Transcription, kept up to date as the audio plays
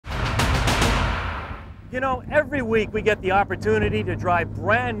You know, every week we get the opportunity to drive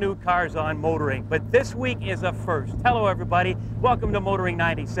brand new cars on Motoring, but this week is a first. Hello everybody, welcome to Motoring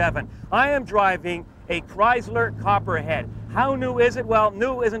 97. I am driving a Chrysler Copperhead. How new is it? Well,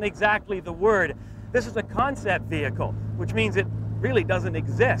 new isn't exactly the word. This is a concept vehicle, which means it really doesn't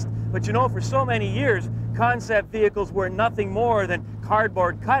exist. But you know, for so many years, concept vehicles were nothing more than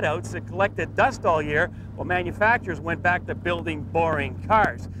cardboard cutouts that collected dust all year, while manufacturers went back to building boring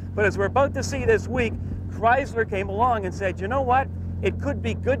cars. But as we're about to see this week, Chrysler came along and said, you know what? It could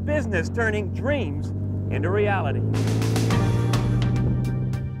be good business turning dreams into reality.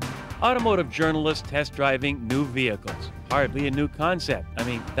 Automotive journalists test driving new vehicles. Hardly a new concept. I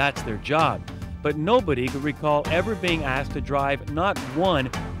mean, that's their job. But nobody could recall ever being asked to drive not one,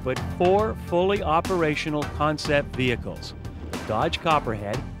 but 4 fully operational concept vehicles. The Dodge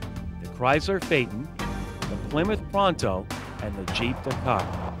Copperhead, the Chrysler Phaeton, the Plymouth Pronto, and the Jeep Dakar.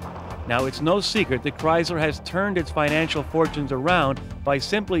 Now, it's no secret that Chrysler has turned its financial fortunes around by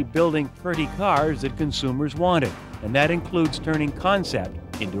simply building pretty cars that consumers wanted, and that includes turning concept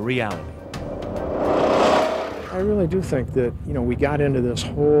into reality. I really do think that, you know, we got into this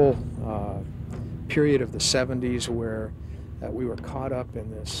whole period of the 70s where we were caught up in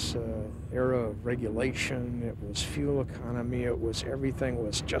this era of regulation. It was fuel economy. It was everything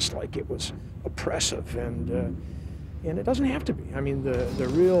was just like it was oppressive, and it doesn't have to be. I mean, the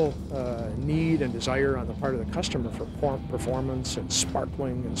real need and desire on the part of the customer for performance and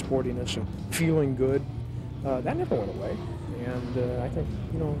sparkling and sportiness and feeling good, that never went away. And I think,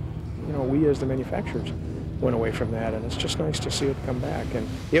 you know, we as the manufacturers went away from that, and it's just nice to see it come back. And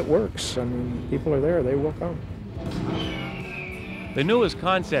it works. I mean, people are there. They will come. The newest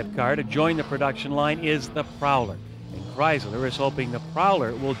concept car to join the production line is the Prowler. And Chrysler is hoping the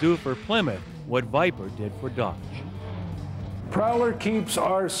Prowler will do for Plymouth what Viper did for Dodge. Prowler keeps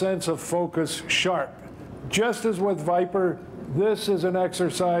our sense of focus sharp. Just as with Viper, this is an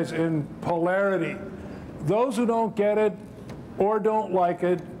exercise in polarity. Those who don't get it or don't like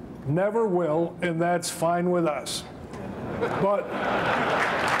it never will, and that's fine with us. But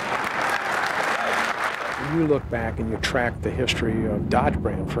you look back and you track the history of Dodge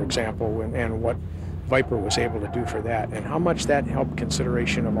brand, for example, and what Viper was able to do for that, and how much that helped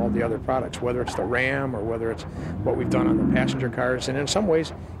consideration of all the other products, whether it's the Ram or whether it's what we've done on the passenger cars. And in some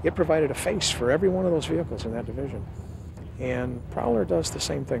ways, it provided a face for every one of those vehicles in that division. And Prowler does the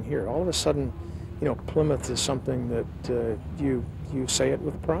same thing here. All of a sudden, you know, Plymouth is something that you say it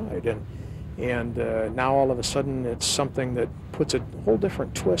with pride, and now all of a sudden it's something that puts a whole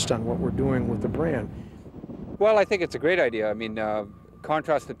different twist on what we're doing with the brand. Well, I think it's a great idea. I mean,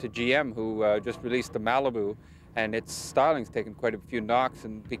 contrast it to GM, who just released the Malibu, and its styling's taken quite a few knocks,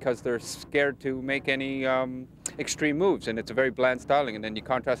 and because they're scared to make any extreme moves, and it's a very bland styling. And then you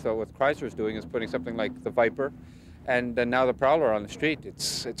contrast that with what Chrysler's doing, is putting something like the Viper, and then now the Prowler on the street.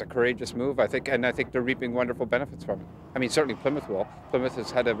 It's a courageous move, I think, and I think they're reaping wonderful benefits from it. I mean, certainly Plymouth will. Plymouth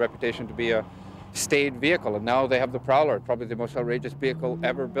has had a reputation to be a staid vehicle, and now they have the Prowler, probably the most outrageous vehicle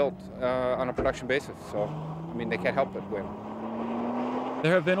ever built on a production basis. So, I mean, they can't help but win.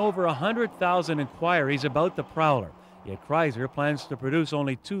 There have been over 100,000 inquiries about the Prowler, yet Chrysler plans to produce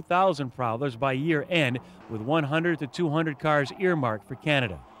only 2,000 Prowlers by year end, with 100 to 200 cars earmarked for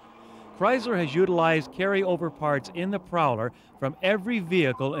Canada. Chrysler has utilized carryover parts in the Prowler from every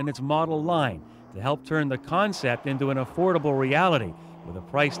vehicle in its model line to help turn the concept into an affordable reality, with a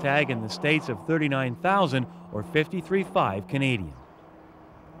price tag in the States of $39,000 or $53,500 Canadian.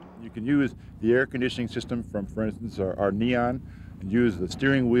 You can use the air conditioning system from, for instance, our Neon, and use the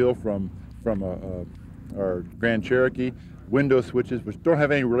steering wheel from our Grand Cherokee, window switches, which don't have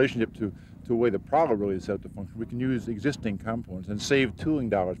any relationship to the way the Prowler really is set up to function. We can use existing components and save tooling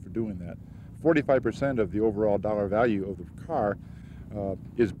dollars for doing that. 45% of the overall dollar value of the car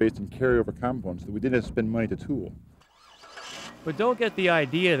is based on carryover components that we didn't spend money to tool. But don't get the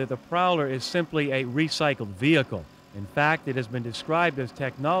idea that the Prowler is simply a recycled vehicle. In fact, it has been described as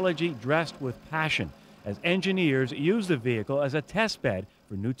technology dressed with passion, as engineers use the vehicle as a test bed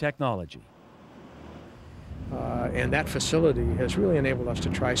for new technology. And that facility has really enabled us to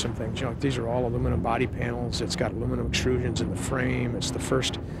try some things. You know, these are all aluminum body panels. It's got aluminum extrusions in the frame. It's the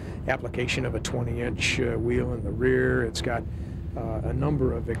first application of a 20-inch wheel in the rear. It's got a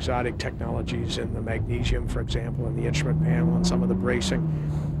number of exotic technologies in the magnesium, for example, in the instrument panel and some of the bracing.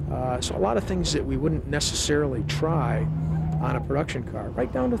 So a lot of things that we wouldn't necessarily try on a production car,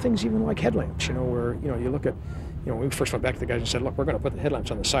 right down to things even like headlamps, you know, where, you know, you look at, you know, when we first went back to the guys and said, look, we're going to put the headlamps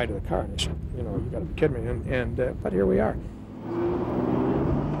on the side of the car. And they said, you know, you got to be kidding me. But here we are.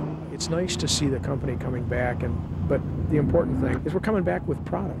 It's nice to see the company coming back, but the important thing is we're coming back with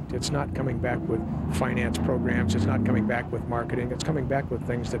product. It's not coming back with finance programs. It's not coming back with marketing. It's coming back with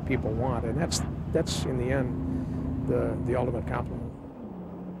things that people want, and that's in the end the ultimate compliment.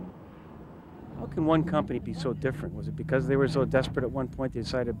 How can one company be so different? Was it because they were so desperate at one point they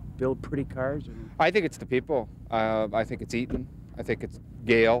decided to build pretty cars? I think it's the people. I think it's Eaton. I think it's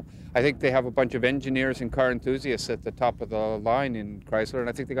Gale. I think they have a bunch of engineers and car enthusiasts at the top of the line in Chrysler, and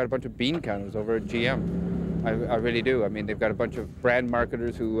I think they got a bunch of bean counters over at GM. I really do. I mean, they've got a bunch of brand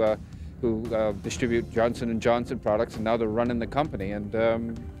marketers who distribute Johnson & Johnson products, and now they're running the company.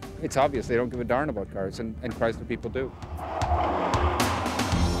 And it's obvious they don't give a darn about cars, and Chrysler people do.